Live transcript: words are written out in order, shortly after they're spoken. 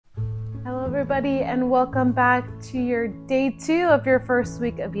everybody, and welcome back to your day 2 of your first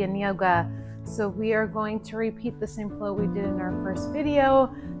week of Yin Yoga. So we are going to repeat the same flow we did in our first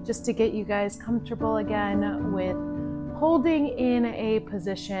video, just to get you guys comfortable again with holding in a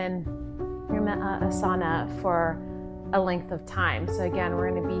position, your asana, for a length of time. So again, we're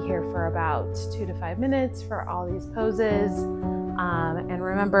going to be here for about 2 to 5 minutes for all these poses. And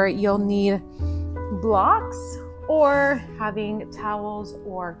remember, you'll need blocks or having towels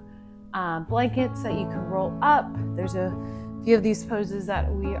or blankets that you can roll up. There's a few of these poses that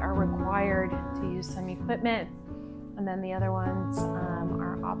we are required to use some equipment, and then the other ones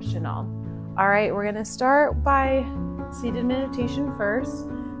are optional. All right, we're gonna start by seated meditation first.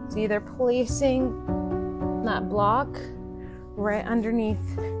 So either placing that block right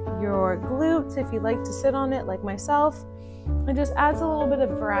underneath your glutes if you'd like to sit on it like myself. It just adds a little bit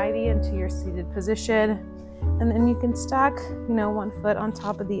of variety into your seated position. And then you can stack, one foot on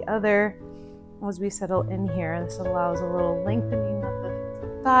top of the other as we settle in here. This allows a little lengthening of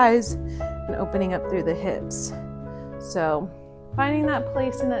the thighs and opening up through the hips. So finding that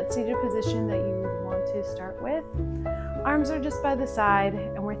place in that seated position that you would want to start with. Arms are just by the side,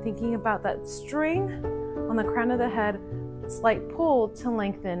 and we're thinking about that string on the crown of the head, slight pull to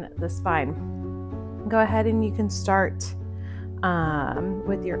lengthen the spine. Go ahead and you can start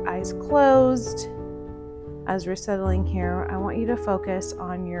with your eyes closed. As we're settling here, I want you to focus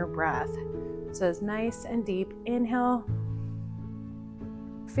on your breath. So it's nice and deep. Inhale,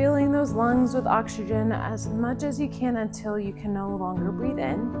 filling those lungs with oxygen as much as you can until you can no longer breathe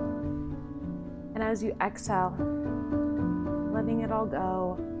in. And as you exhale, letting it all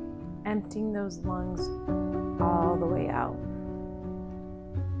go, emptying those lungs all the way out.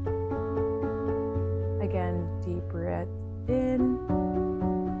 Again, deep breath in.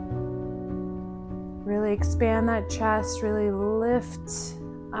 Really expand that chest, really lift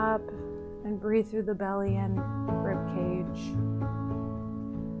up and breathe through the belly and rib cage.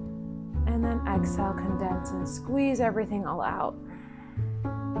 And then exhale, condense and squeeze everything all out.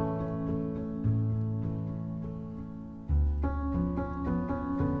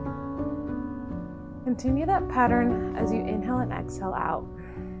 Continue that pattern as you inhale and exhale out.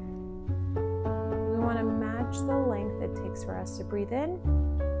 We want to match the length it takes for us to breathe in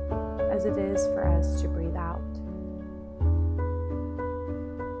as it is for us to breathe out.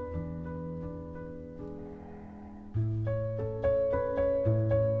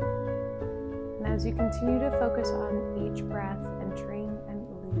 And as you continue to focus on each breath entering and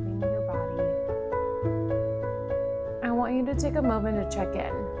leaving your body, I want you to take a moment to check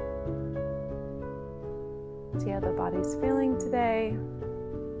in. See how the body's feeling today,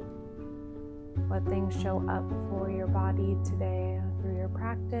 what things show up for your body today through your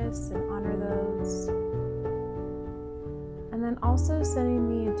practice, and honor those. And then also setting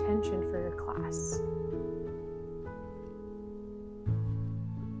the intention for your class.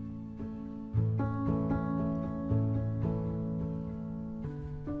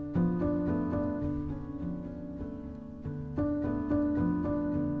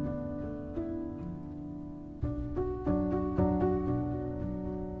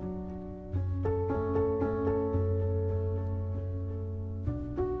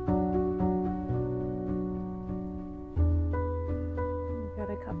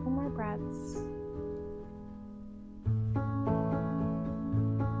 A couple more breaths.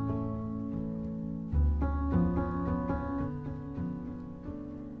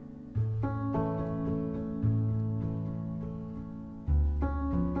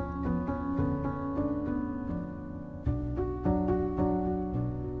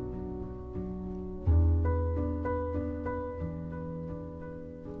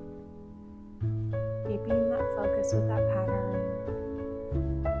 Keeping that focus with that pattern.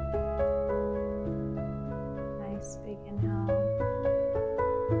 Big inhale.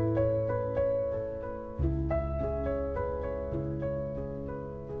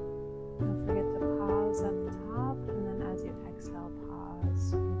 Don't forget to pause at the top, and then as you exhale, pause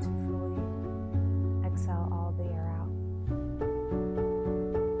to fully exhale all the air out.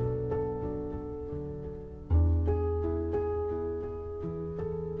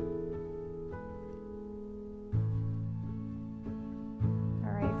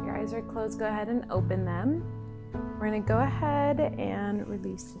 All right, if your eyes are closed, go ahead and open them. We're going to go ahead and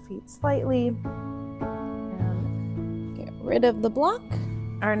release the feet slightly and get rid of the block.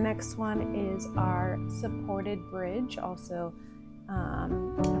 Our next one is our supported bridge, also a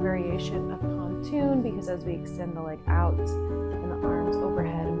variation of pontoon, because as we extend the leg out and the arms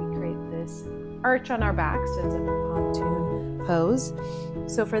overhead, we create this arch on our back, so it's a pontoon pose.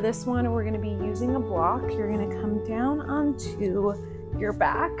 So for this one, we're going to be using a block. You're going to come down onto your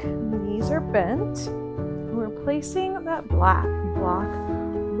back. Knees are bent. We're placing that block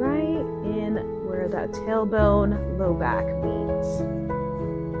right in where that tailbone, low back meets.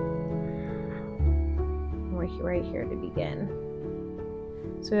 We're right here to begin.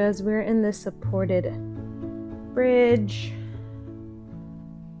 So as we're in this supported bridge,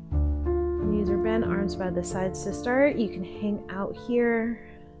 knees are bent, arms by the sides to start. You can hang out here.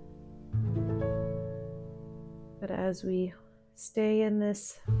 But as we stay in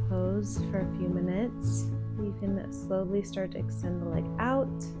this pose for a few minutes, you can slowly start to extend the leg out.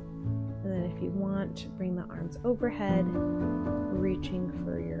 And then if you want, bring the arms overhead, reaching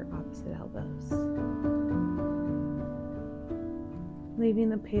for your opposite elbows. Leaving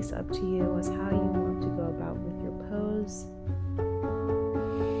the pace up to you as how you want to go about with your pose.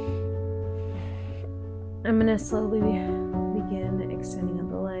 I'm going to slowly begin extending of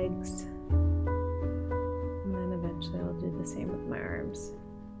the legs. And then eventually I'll do the same with my arms.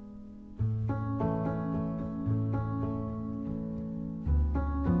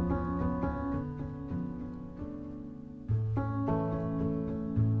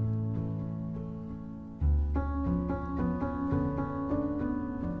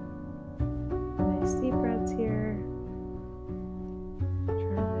 Deep breaths here.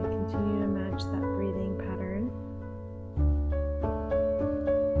 Trying to continue to match that breathing pattern.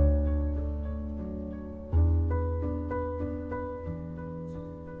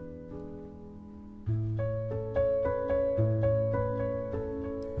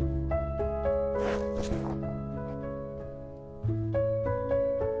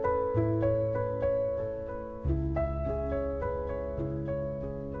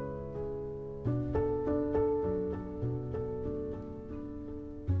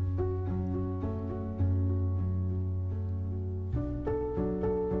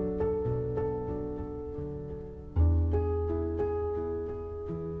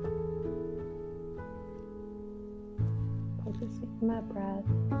 Focusing on that breath.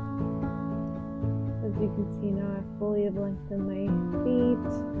 As you can see now, I fully have lengthened my feet.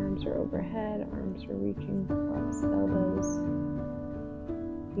 Arms are overhead, arms are reaching across elbows.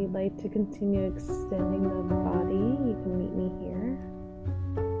 If you'd like to continue extending the body, you can meet me here.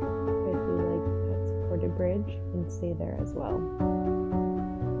 If you like that supported bridge, you can stay there as well.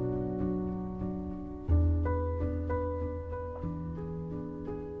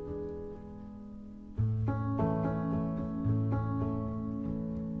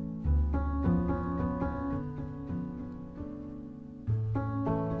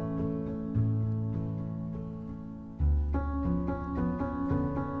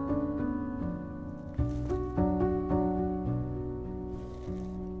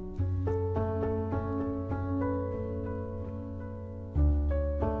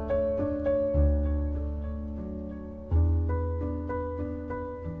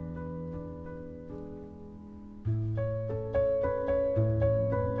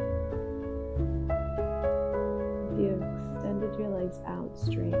 Your legs out,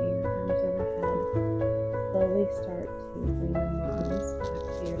 straighten your arms overhead. Slowly start to bring the arms back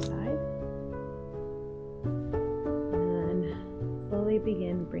to your side. And slowly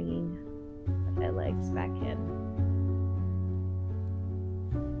begin bringing the legs back in.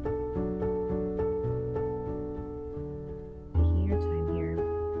 Taking your time here.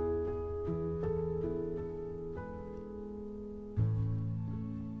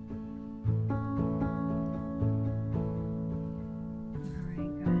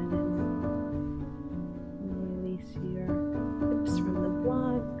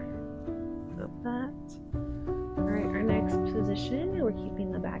 We're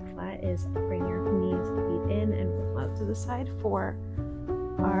keeping the back flat is bring your knees, feet in and roll out to the side for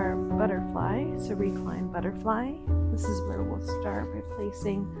our butterfly. So recline butterfly. This is where we'll start by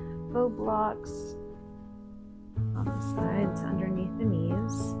placing both blocks on the sides underneath the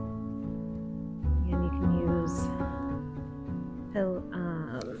knees. And you can use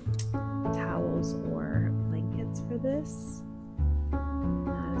towels or blankets for this.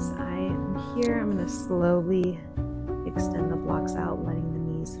 As I am here, I'm going to slowly extend the blocks out, letting the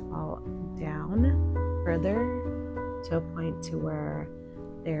knees fall down further to a point to where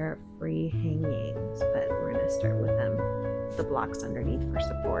they're free hanging. But we're going to start with the blocks underneath for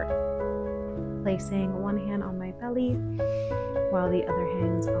support. Placing one hand on my belly while the other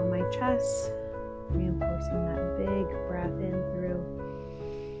hand's on my chest, reinforcing that big breath in through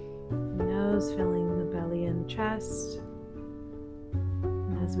the nose, filling the belly and chest.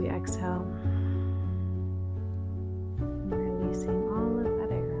 And as we exhale, releasing all of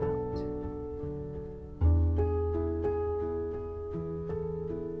that air out.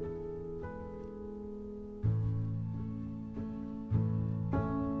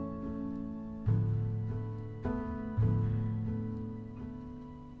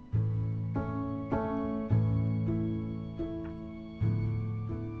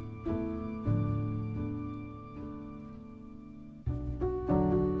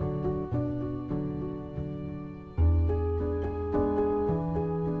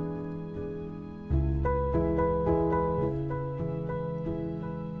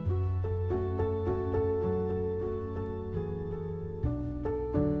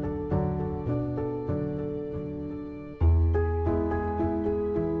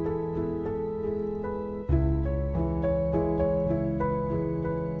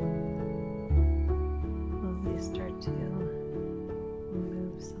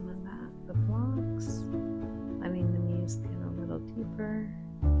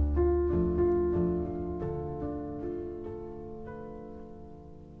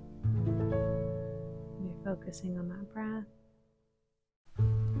 focusing on that breath,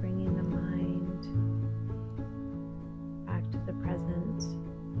 bringing the mind back to the present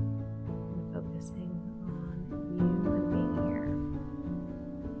and focusing on you and being here.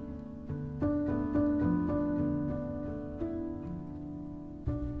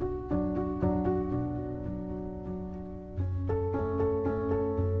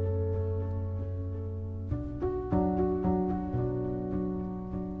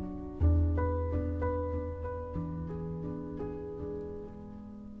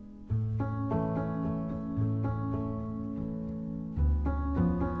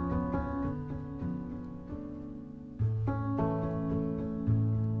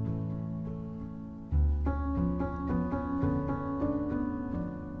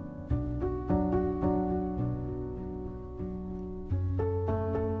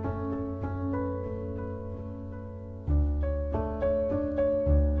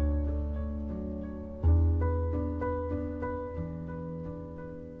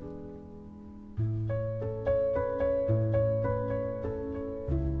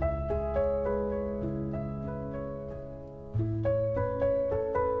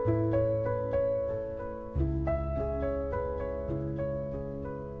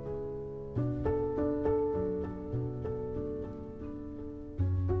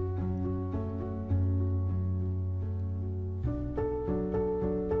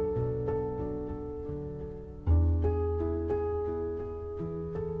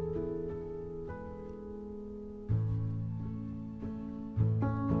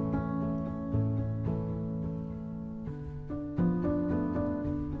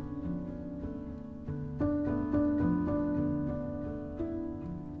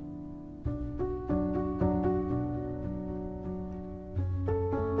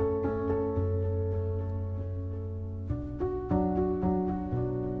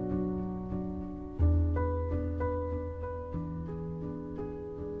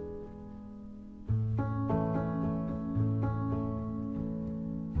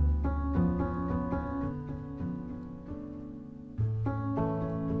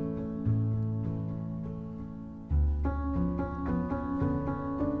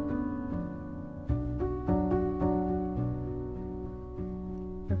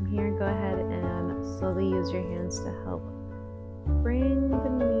 Go ahead and slowly use your hands to help bring the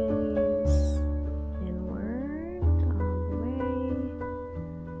knees inward all the way.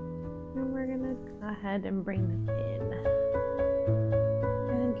 And we're going to go ahead and bring them in.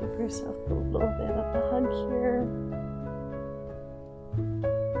 And give yourself a little bit of a hug here.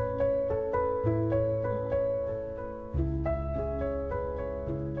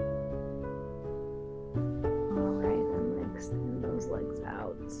 All right, and extend those legs out.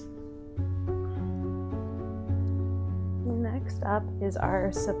 Next up is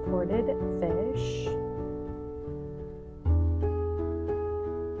our supported fish.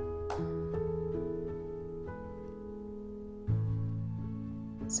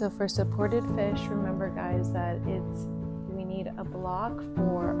 So for supported fish, remember guys that we need a block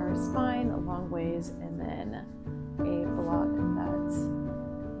for our spine a long ways and then a block that's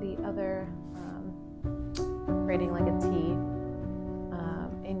the other, creating like a T.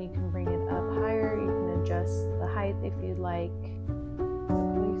 And you can bring it up higher. You can adjust the height if you'd like. So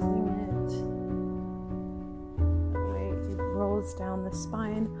placing it that way it rolls down the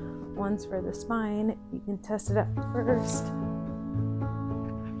spine. Once for the spine, you can test it out first.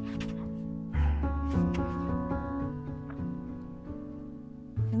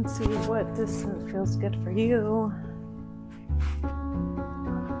 And see what distance feels good for you.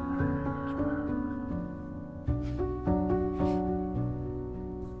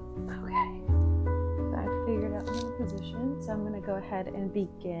 So I'm going to go ahead and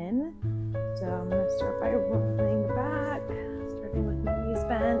begin. So I'm going to start by rolling back, starting with my knees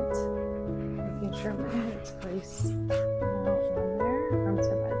bent, making sure my head's placed on there. Arms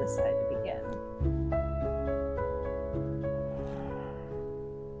are by the side to begin.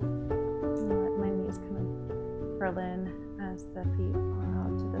 And let my knees kind of curl in as the feet fall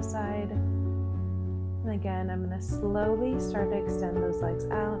out to the side. And again, I'm going to slowly start to extend those legs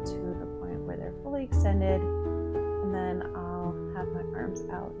out to the point where they're fully extended. And then I'll have my arms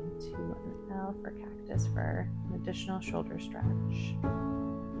out into an L for cactus for an additional shoulder stretch.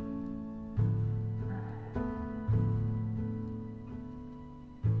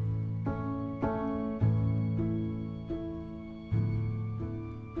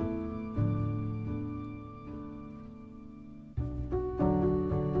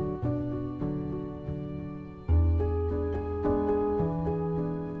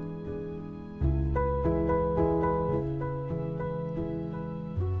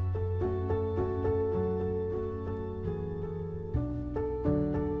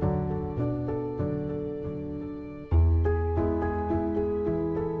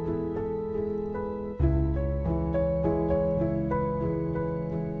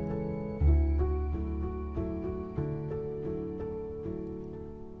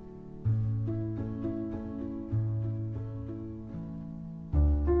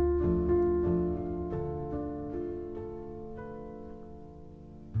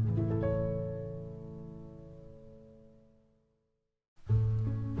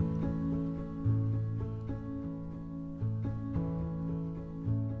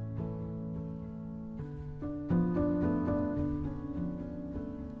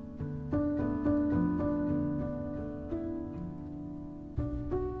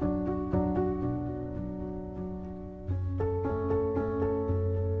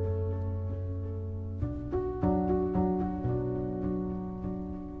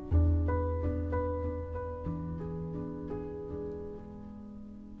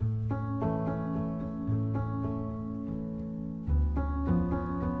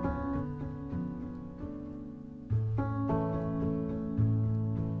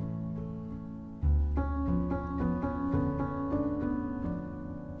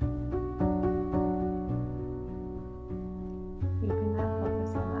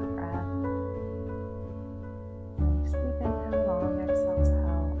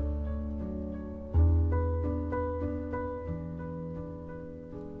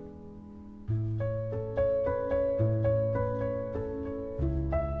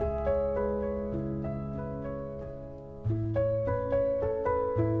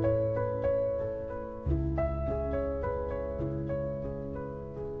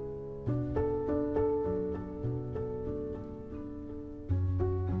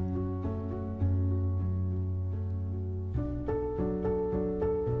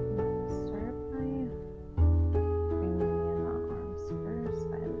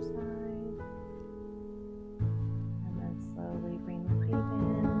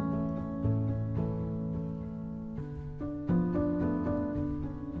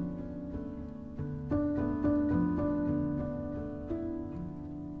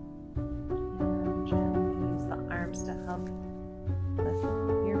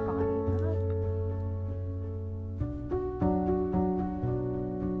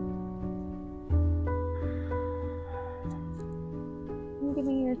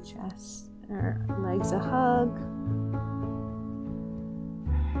 giving your chest or legs a hug.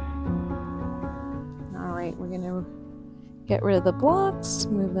 All right, we're going to get rid of the blocks,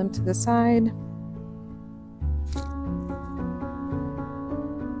 move them to the side.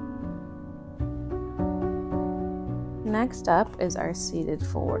 Next up is our seated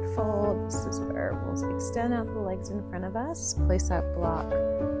forward fold. This is where we'll extend out the legs in front of us, place that block,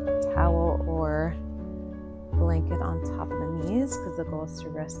 towel, or blanket on top of the knees, because the goal is to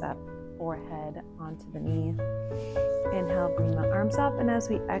rest that forehead onto the knee. Inhale, bring the arms up, and as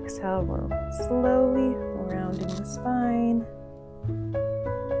we exhale, we're slowly rounding the spine,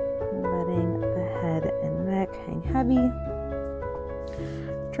 letting the head and neck hang heavy,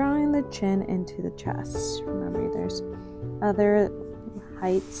 drawing the chin into the chest. Remember, there's other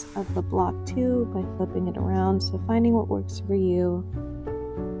heights of the block too by flipping it around, so finding what works for you.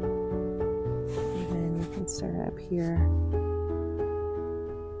 And then you can start up here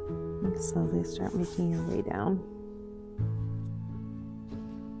and slowly start making your way down.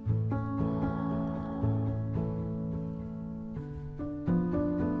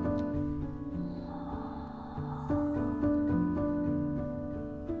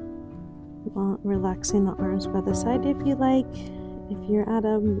 Relaxing the arms by the side if you like. If you're at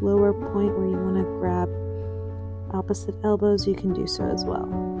a lower point where you want to grab opposite elbows, you can do so as well.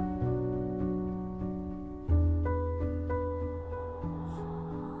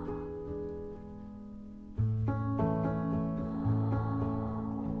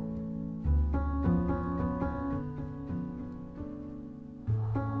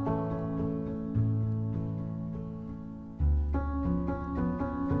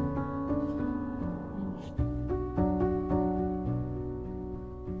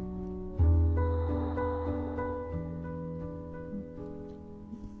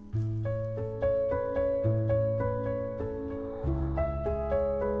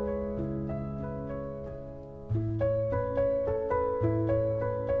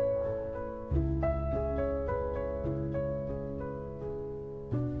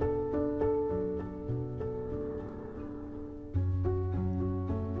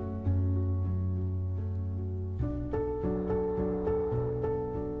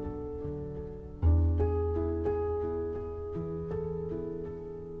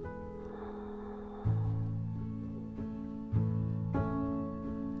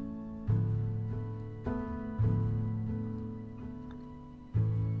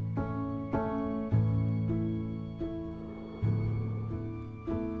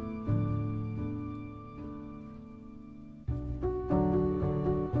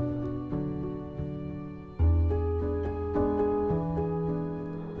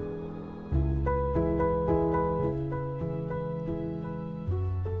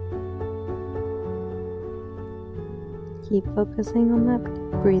 Keep focusing on that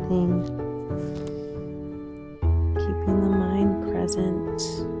breathing, keeping the mind present.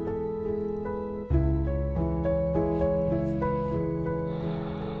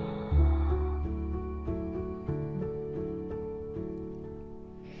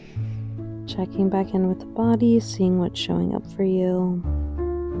 Checking back in with the body, seeing what's showing up for you.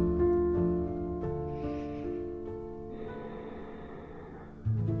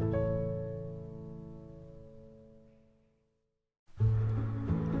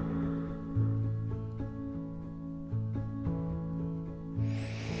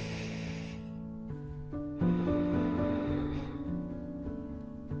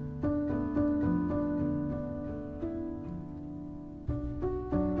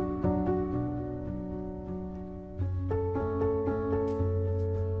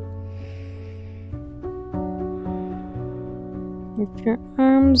 If your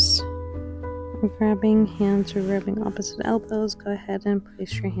arms are grabbing hands or rubbing opposite elbows, go ahead and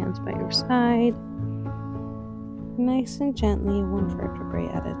place your hands by your side. Nice and gently, one vertebrae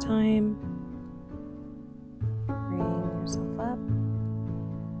at a time. Bring yourself up.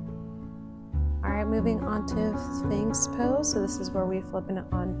 Alright, moving on to Sphinx pose. So this is where we flip it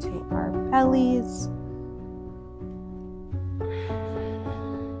onto our bellies.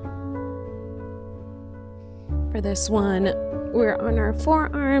 For this one, we're on our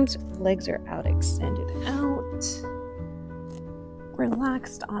forearms, legs are out, extended out.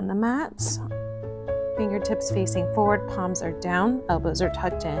 Relaxed on the mats. Fingertips facing forward, palms are down, elbows are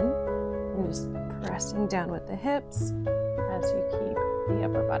tucked in. And just pressing down with the hips as you keep the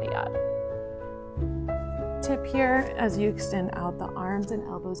upper body up. Tip here, as you extend out the arms and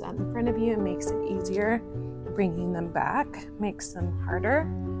elbows out in front of you, it makes it easier. Bringing them back makes them harder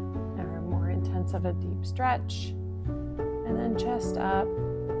and more intense of a deep stretch. And then chest up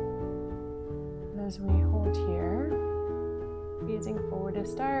as we hold here. gazing forward to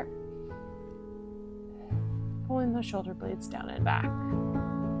start. Pulling the shoulder blades down and back.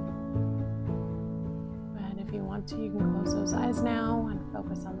 And if you want to, you can close those eyes now and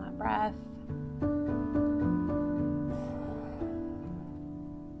focus on that breath.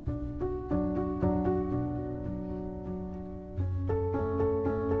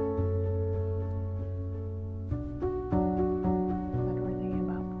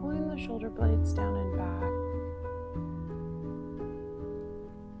 Blades down and back,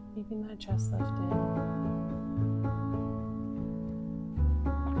 keeping that chest lifted.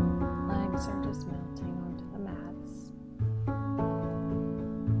 Legs are just melting onto the mats.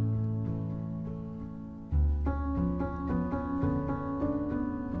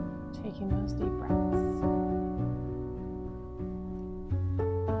 Taking those deep breaths.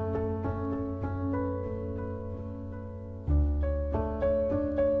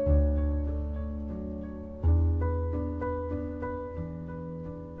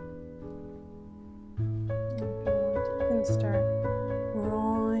 Start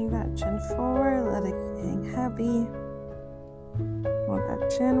rolling that chin forward, let it hang heavy. Want that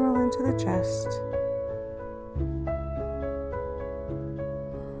chin roll into the chest.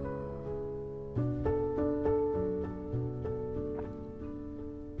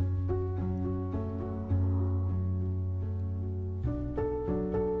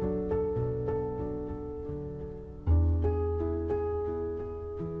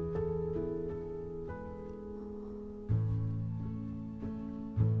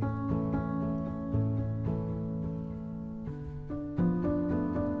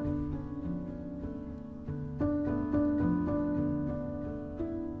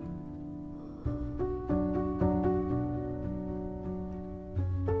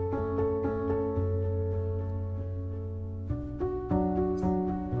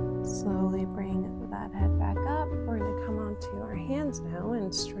 Slowly bring that head back up. We're going to come onto our hands now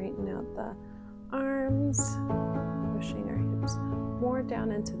and straighten out the arms, pushing our hips more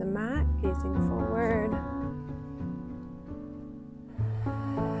down into the mat, gazing forward.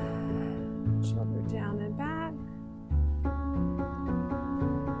 Shoulder down and back.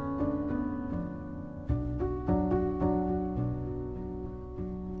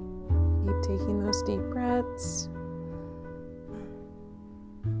 Keep taking those deep breaths.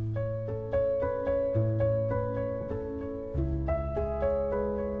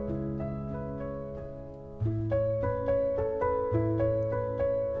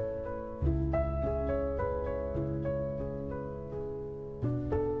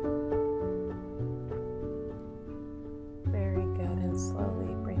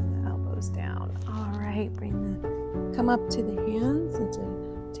 Slowly bring the elbows down. All right, come up to the hands into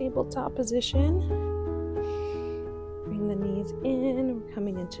tabletop position. Bring the knees in. We're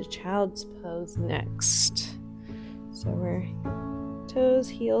coming into child's pose next. So we're toes,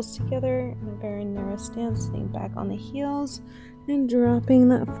 heels together in a very narrow stance, sitting back on the heels and dropping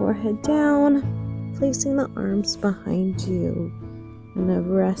that forehead down, placing the arms behind you and of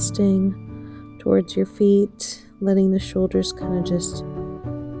resting towards your feet. Letting the shoulders kind of just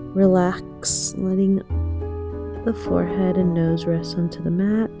relax, letting the forehead and nose rest onto the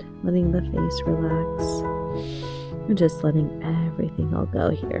mat, letting the face relax, and just letting everything all go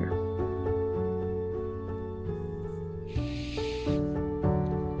here.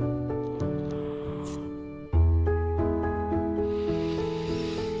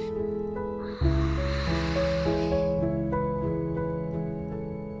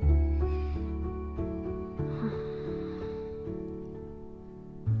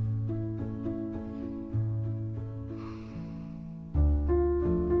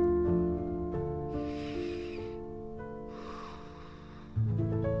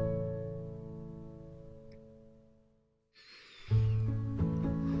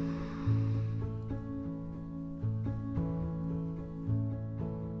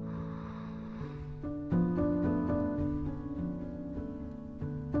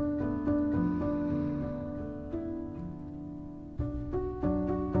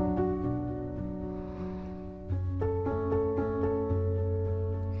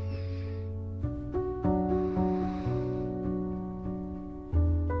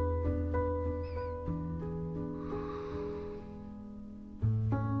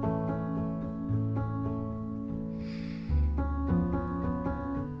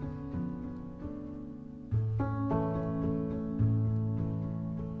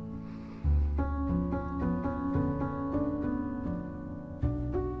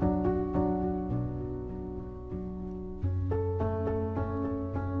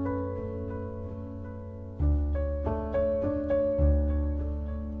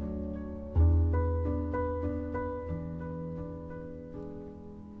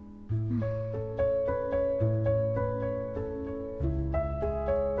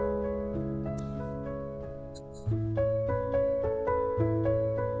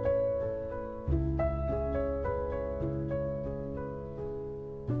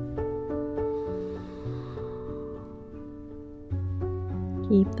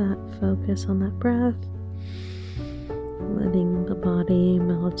 Keep that focus on that breath, letting the body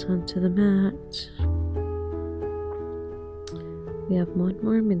melt onto the mat. We have 1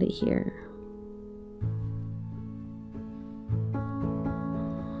 more minute here.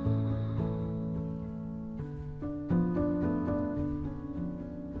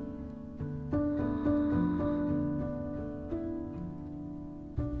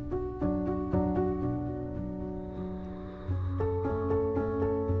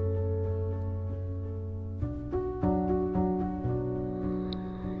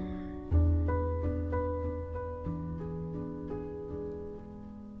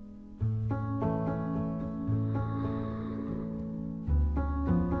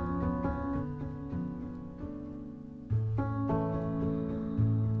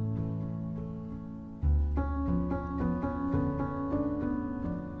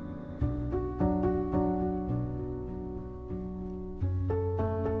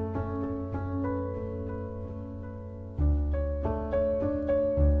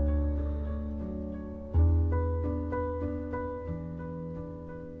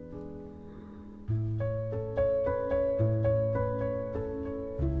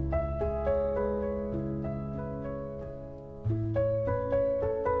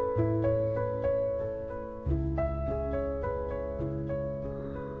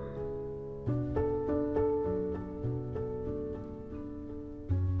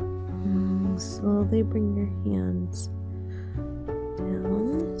 Slowly bring your hands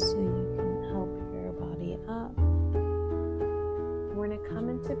down so you can help your body up. We're going to come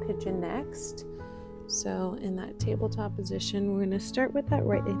into pigeon next. So in that tabletop position, we're going to start with that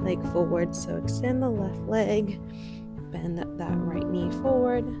right leg forward. So extend the left leg, bend that right knee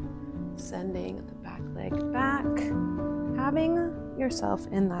forward, sending the back leg back, having yourself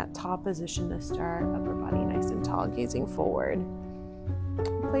in that top position to start, upper body nice and tall, gazing forward.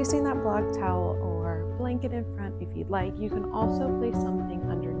 Placing that block towel or blanket in front if you'd like. You can also place something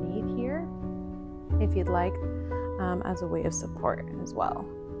underneath here if you'd like, as a way of support as well.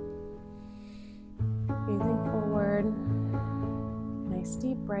 Gazing forward, nice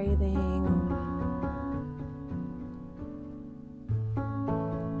deep breathing,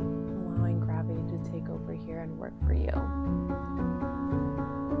 allowing gravity to take over here and work for you.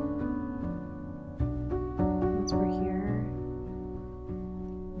 Once we're here,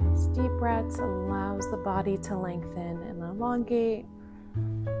 deep breaths allows the body to lengthen and elongate.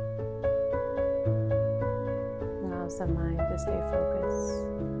 Allows the mind to stay focused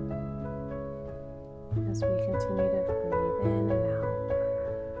as we continue to breathe in and out.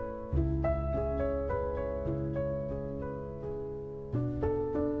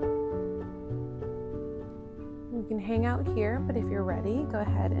 You can hang out here, but if you're ready, go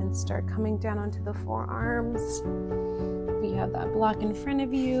ahead and start coming down onto the forearms. If you have that block in front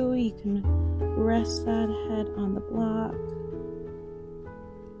of you, you can rest that head on the block.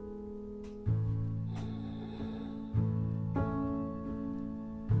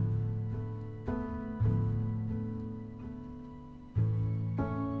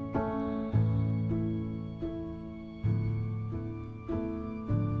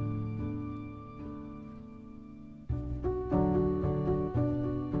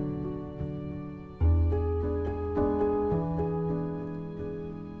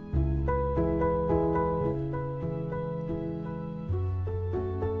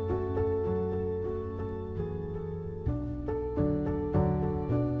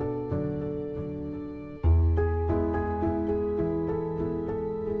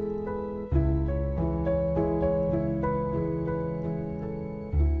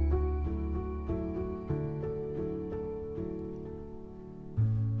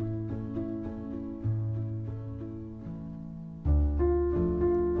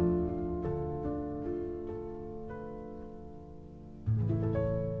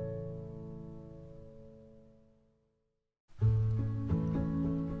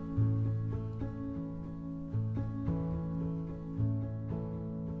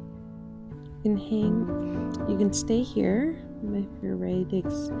 You can stay here. If you're ready to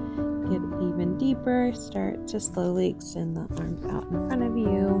get even deeper, start to slowly extend the arms out in front of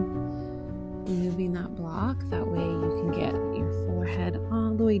you, moving that block. That way you can get your forehead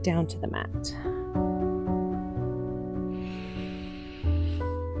all the way down to the mat.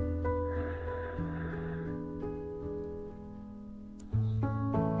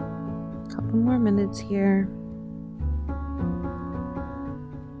 Couple more minutes here.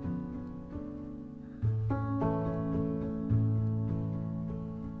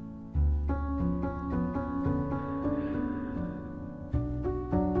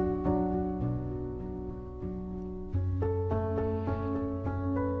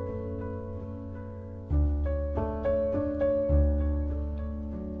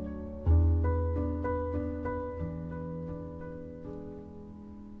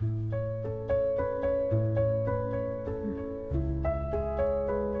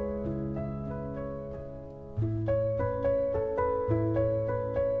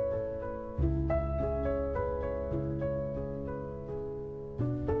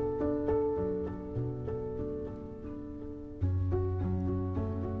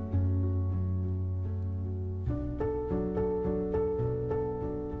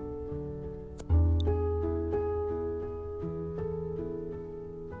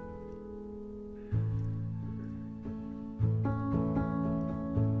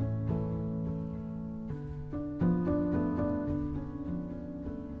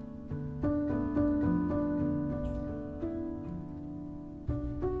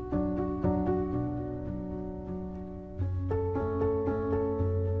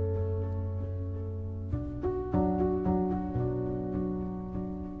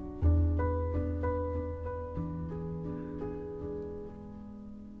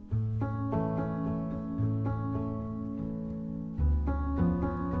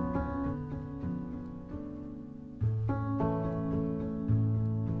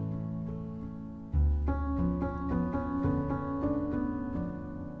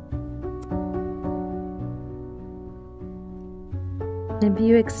 If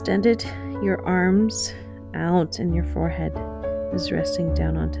you extended your arms out and your forehead is resting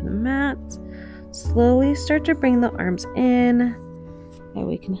down onto the mat, slowly start to bring the arms in. That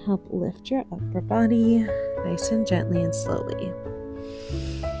way can help lift your upper body nice and gently and slowly.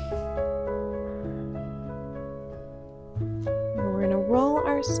 We're going to roll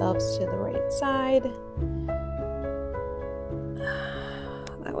ourselves to the right side.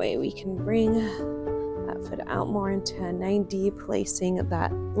 That way we can bring that foot out more into a 90, placing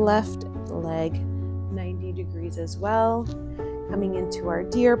that left leg 90 degrees as well. Coming into our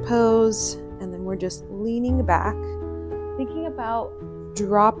deer pose, and then we're just leaning back, thinking about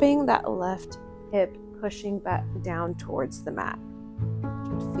dropping that left hip, pushing back down towards the mat.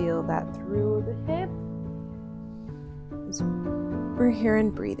 Just feel that through the hip as we're here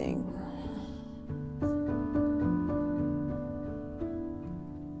and breathing.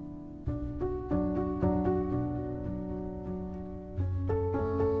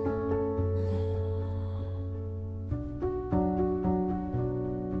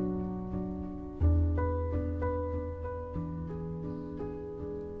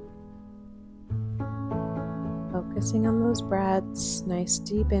 Focusing on those breaths, nice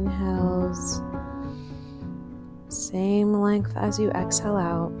deep inhales, same length as you exhale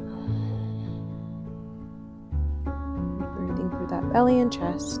out. Breathing through that belly and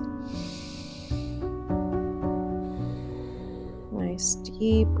chest. Nice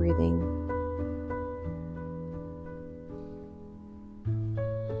deep breathing.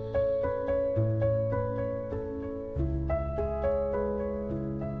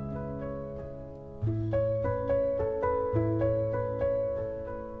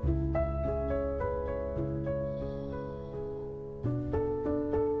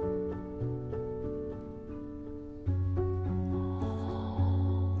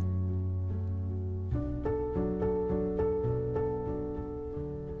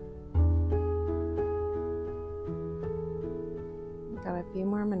 Got a few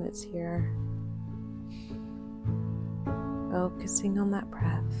more minutes here. Focusing on that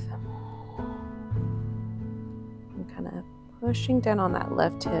breath. And kind of pushing down on that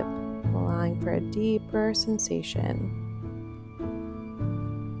left hip, allowing for a deeper sensation.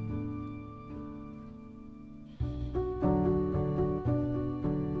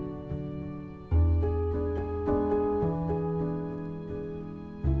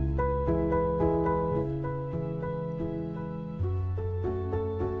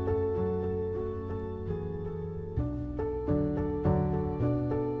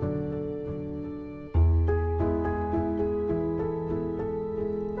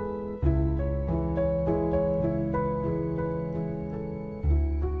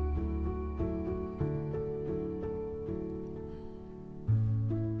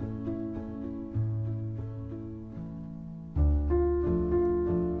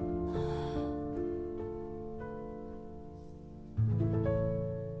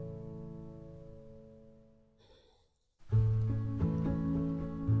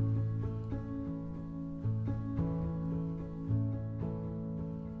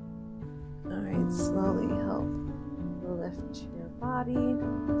 Slowly help lift your body.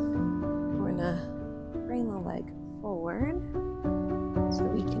 We're gonna bring the leg forward so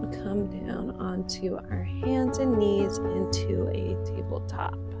we can come down onto our hands and knees into a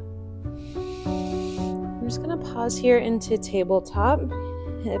tabletop. We're just gonna pause here into tabletop.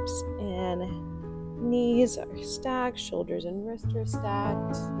 Hips and knees are stacked, shoulders and wrists are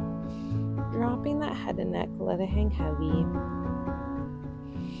stacked. Dropping that head and neck, let it hang heavy.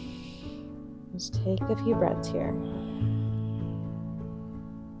 Just take a few breaths here.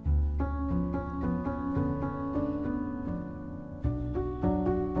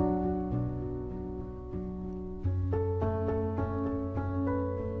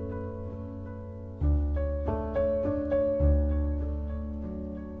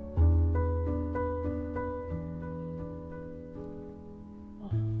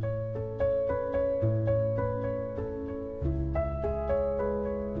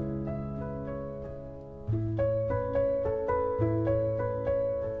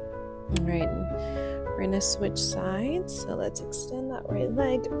 We're going to switch sides. So let's extend that right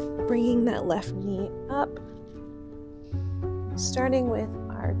leg, bringing that left knee up. Starting with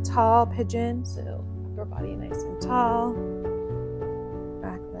our tall pigeon. So upper body nice and tall.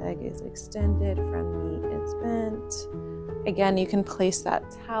 Back leg is extended, front knee is bent. Again, you can place that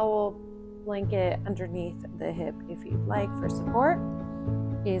towel blanket underneath the hip if you'd like for support.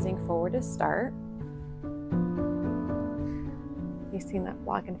 Gazing forward to start. Placing that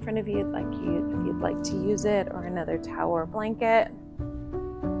block in front of you, if you'd like to use it, or another towel or blanket.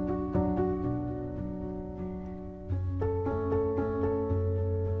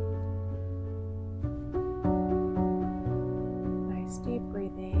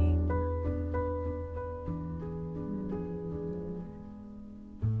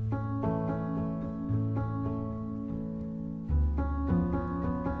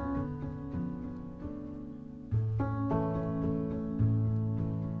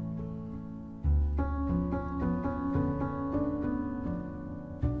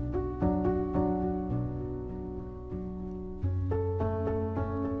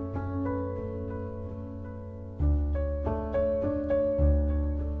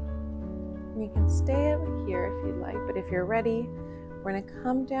 stay here if you'd like, but if you're ready, we're going to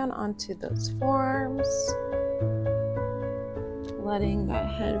come down onto those forearms, letting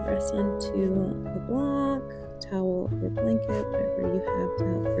that head rest onto the block, towel or blanket, whatever you have to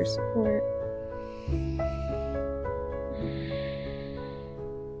have for support.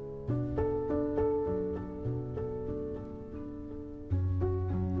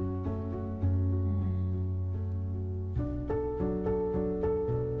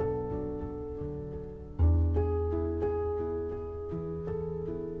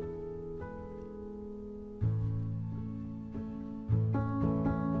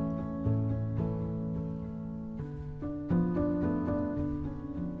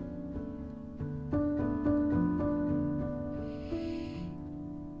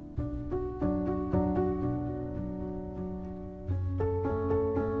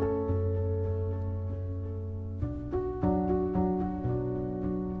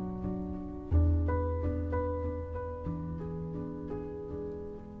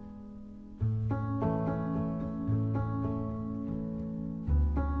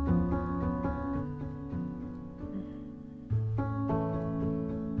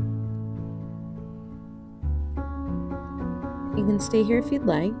 You can stay here if you'd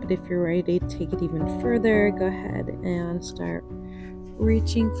like, but if you're ready to take it even further, go ahead and start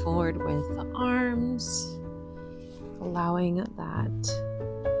reaching forward with the arms, allowing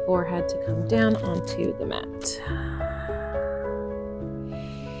that forehead to come down onto the mat.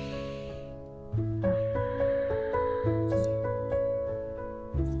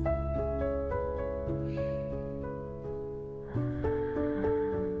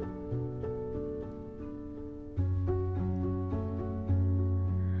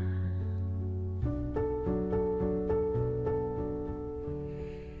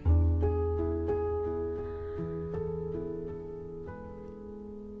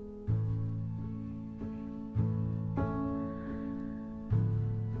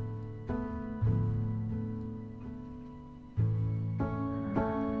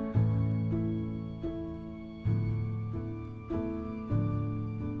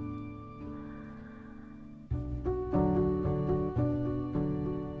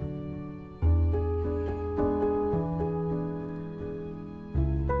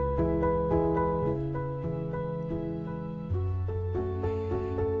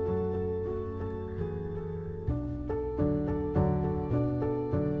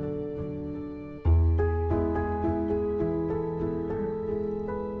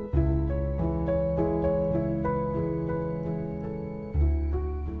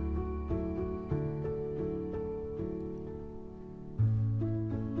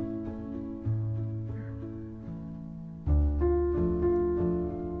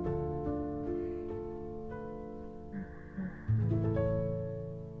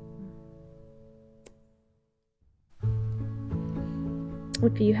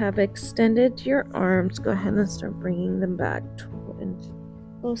 If you have extended your arms, go ahead and start bringing them back and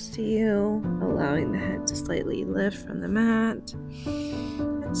close to you, allowing the head to slightly lift from the mat,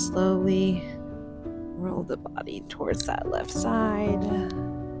 and slowly roll the body towards that left side,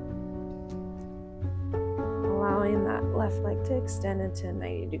 allowing that left leg to extend into a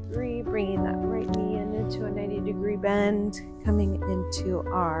 90-degree, bringing that right knee into a 90-degree bend, coming into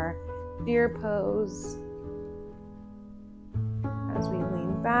our deer pose. As we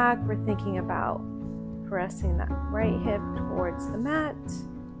lean back, we're thinking about pressing that right hip towards the mat,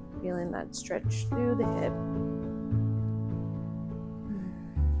 feeling that stretch through the hip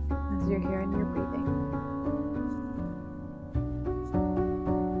as you're here and you're breathing.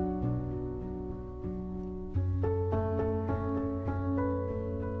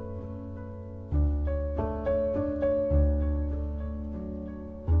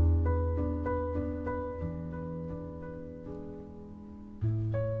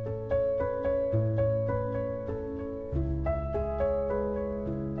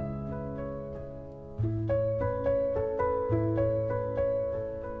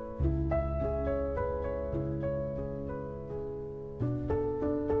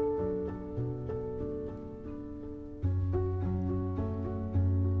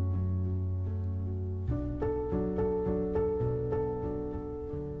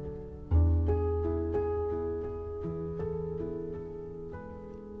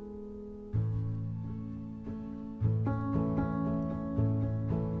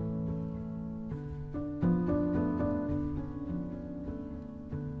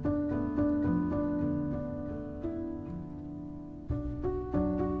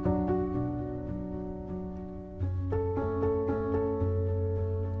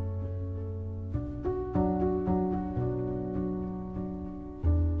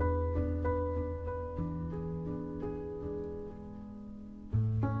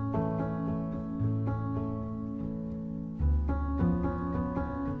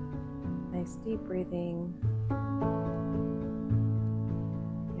 deep breathing.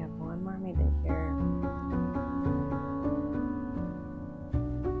 We have one more minute here.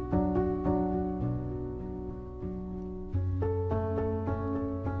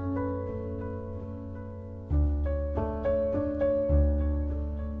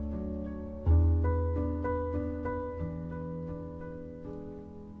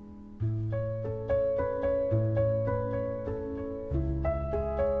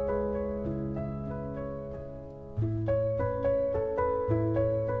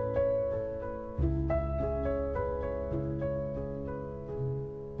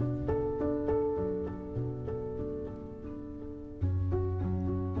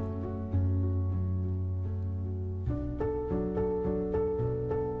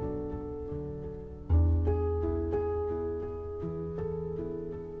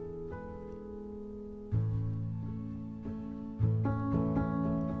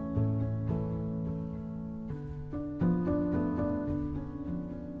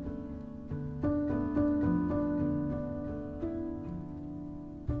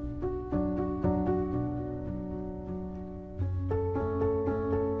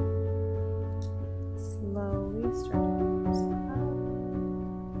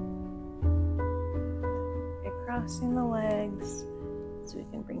 Crossing the legs so we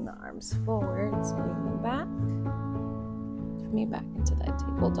can bring the arms forward, swing them back, coming back into that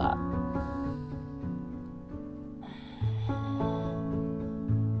tabletop.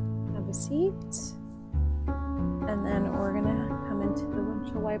 Have a seat, and then we're gonna come into the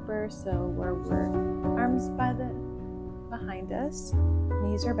windshield wiper. So where we're arms behind us,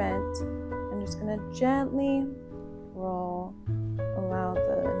 knees are bent. I'm just gonna gently roll. Allow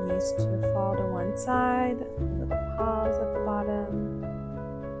the knees to fall to one side, a little pause at the bottom,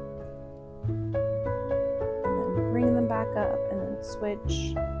 and then bring them back up and then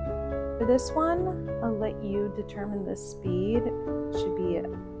switch. For this one, I'll let you determine the speed. It should be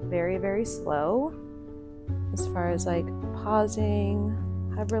very, very slow as far as like pausing,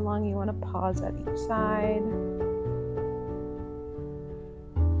 however long you want to pause at each side.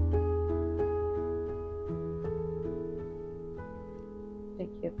 Take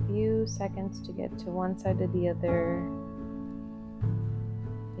you a few seconds to get to one side to the other.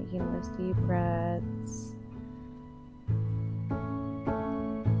 Taking those deep breaths.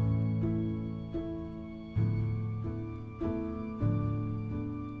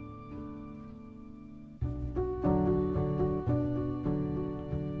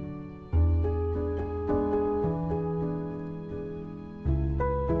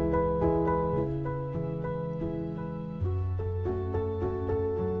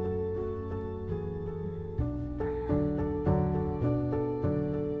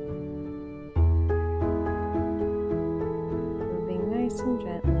 And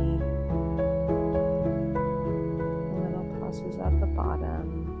gently, little pauses at the bottom.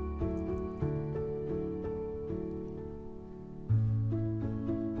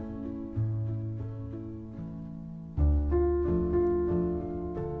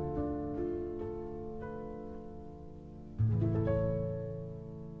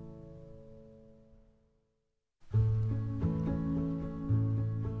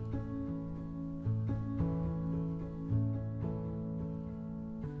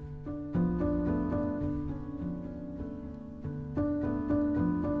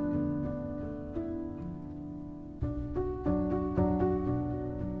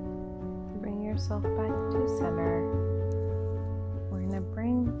 Yourself back to center. We're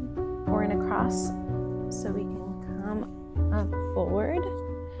gonna cross so we can come up forward,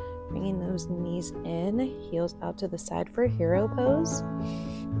 bringing those knees in, heels out to the side for hero pose.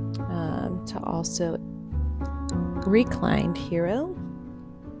 To also reclined hero.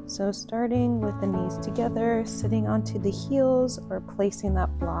 So starting with the knees together, sitting onto the heels, or placing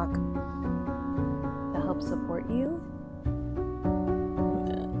that block to help support you.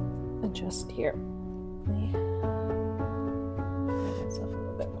 Adjust here. Bring myself a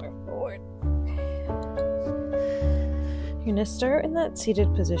little bit more forward. Okay. You're going to start in that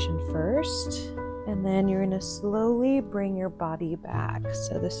seated position first, and then you're going to slowly bring your body back.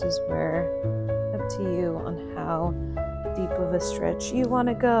 So this is where up to you on how deep of a stretch you want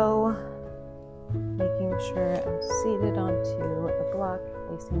to go. Making sure I'm seated onto the block,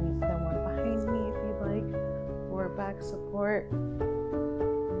 placing the other one behind me if you'd like, or back support.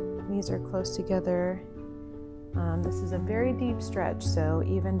 Knees are close together. This is a very deep stretch, so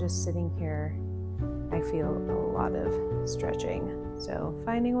even just sitting here, I feel a lot of stretching. So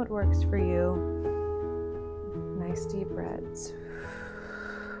finding what works for you. Nice deep breaths.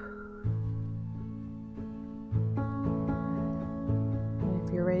 And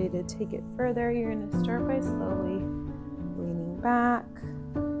if you're ready to take it further, you're going to start by slowly leaning back,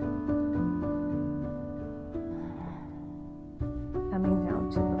 coming down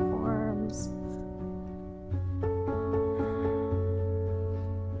to the forearms.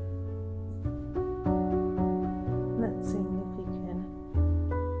 Let's see if you can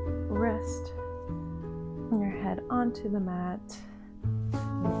rest your head onto the mat.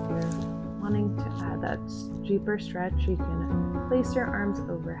 If you're wanting to add that deeper stretch, you can place your arms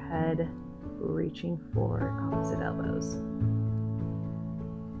overhead, reaching for opposite elbows.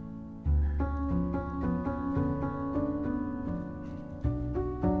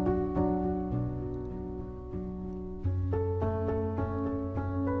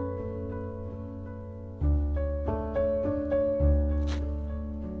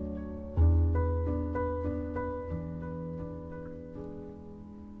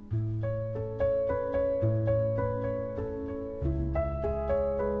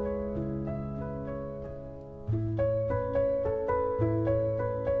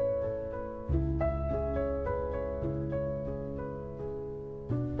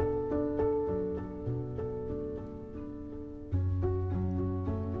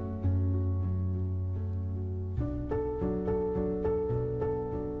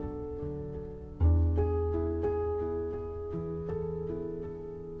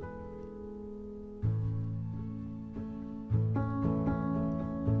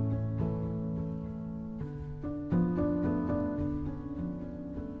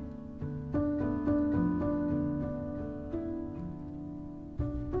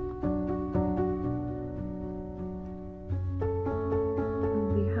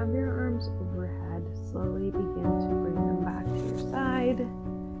 Overhead, slowly begin to bring them back to your side.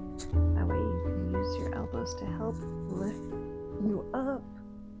 That way you can use your elbows to help lift you up.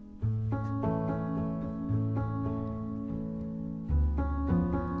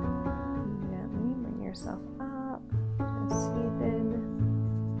 Gently bring yourself up to seated.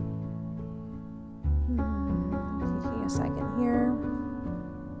 Taking a second here.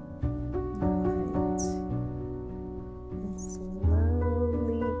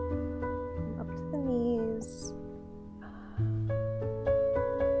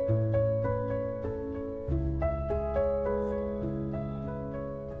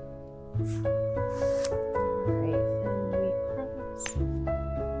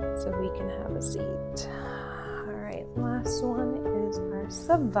 Seat. All right, last one is our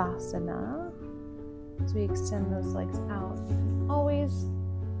Savasana. As we extend those legs out, you can always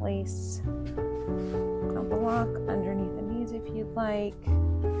place a block underneath the knees if you'd like.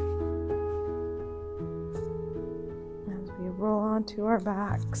 As we roll onto our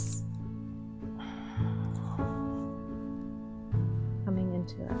backs, coming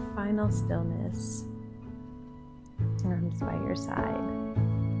into that final stillness, arms by your side.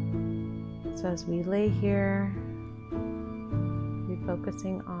 So as we lay here, be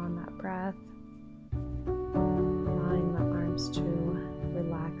focusing on that breath, allowing the arms to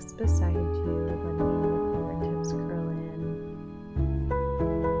relax beside you, letting the fingertips curl in,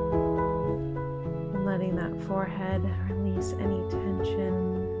 and letting that forehead release any tension,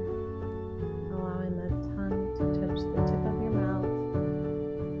 allowing the tongue to touch the tip of your mouth,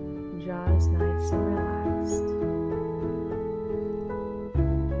 jaw is nice and relaxed.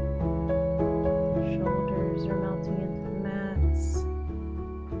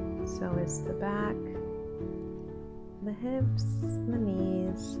 So is the back, the hips, the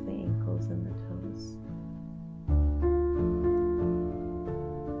knees, the ankles, and the toes.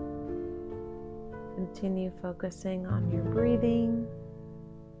 Continue focusing on your breathing.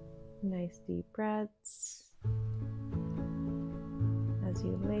 Nice deep breaths as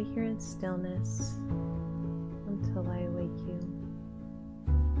you lay here in stillness until I wake you.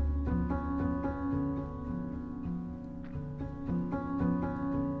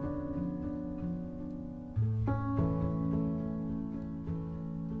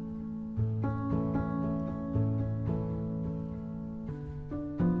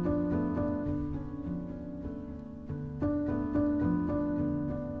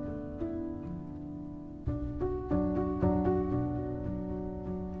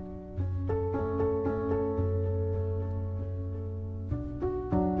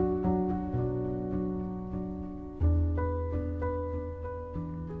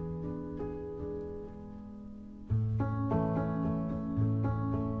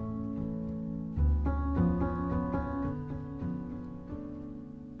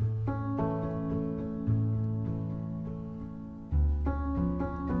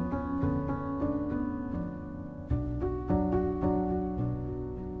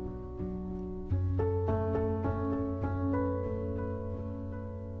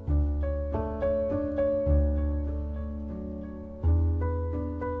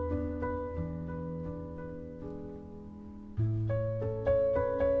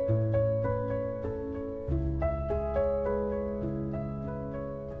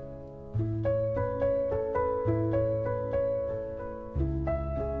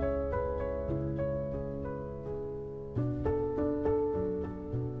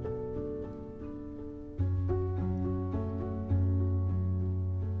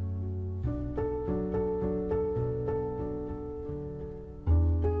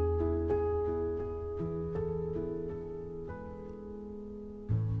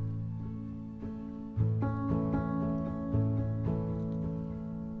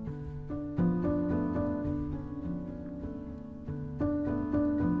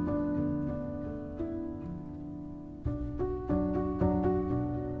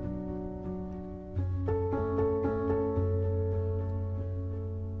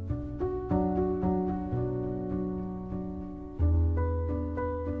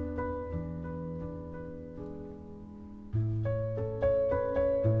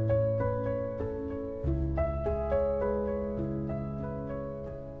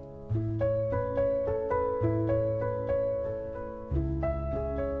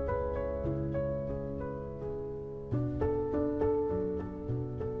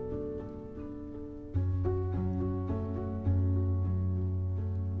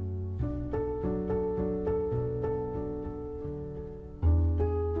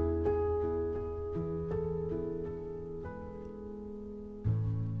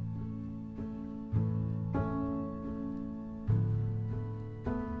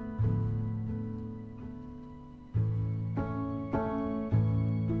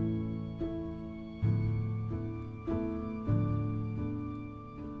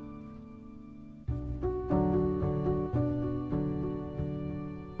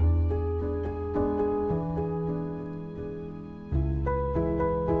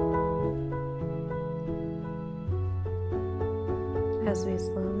 As we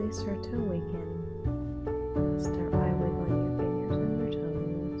slowly start to awaken, start by wiggling your fingers and your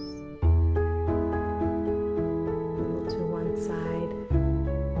toes. A little to one side,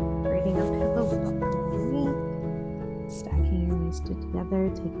 creating a pillow underneath, stacking your knees together,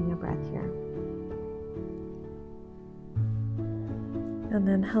 taking a breath here. And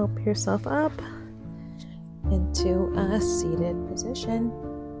then help yourself up into a seated position.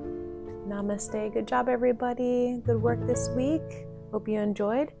 Namaste. Good job, everybody. Good work this week. Hope you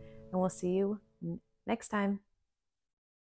enjoyed, and we'll see you next time.